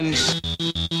face.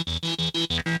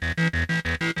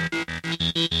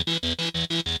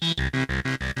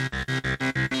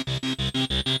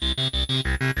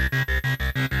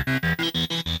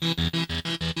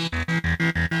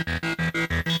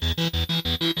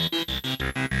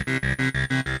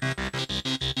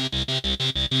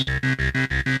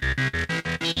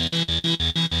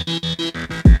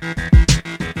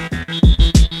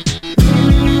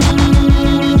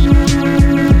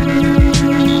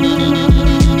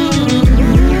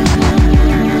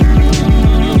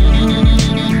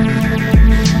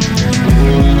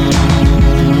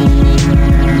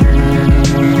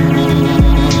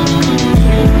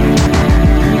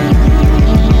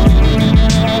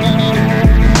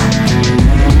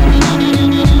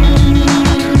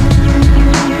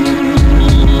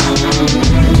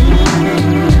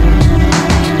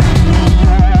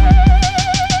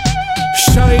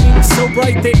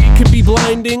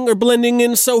 Or blending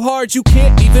in so hard you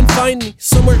can't even find me.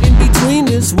 Somewhere in between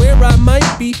is where I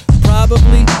might be,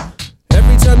 probably.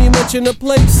 Every time you mention a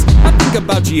place, I think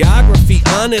about geography,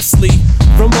 honestly.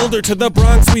 From Boulder to the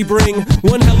Bronx we bring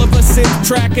one hell of a synth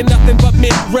track and nothing but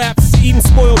mid-raps. Eating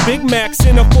spoiled Big Macs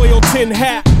in a foil tin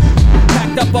hat.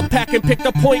 Packed up a pack and picked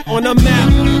a point on a map.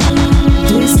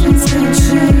 Distance can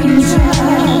change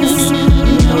us.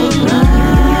 No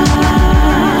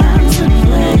rhymes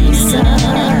replace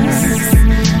us.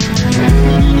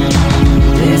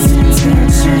 Distance can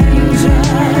change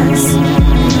us.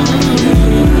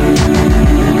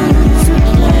 Rules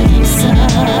replace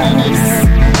us.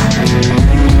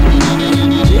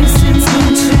 Distance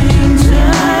can change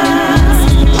us.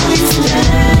 We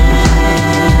stand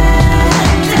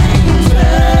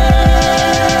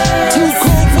dangerous. Too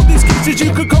cold for these kisses,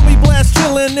 you could call me Blast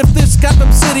Chillin'. If this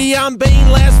Gotham City, I'm Bane,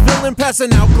 last villain.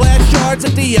 Passing out glass shards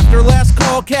at the after last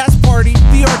call cast party.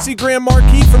 The artsy grand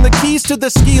marquee from the keys to the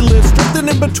ski lifts. Drifting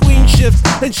in between shifts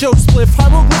and show spliff.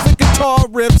 Hieroglyphic guitar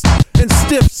riffs and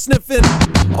stiff sniffing.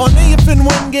 On AF and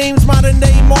win games, modern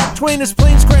day Mark Twain. His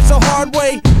planes crash the hard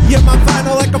way. Yeah, my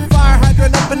final like a fire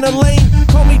hydrant up in the lane.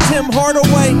 Call me Tim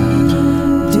Hardaway.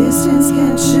 Distance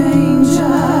can change.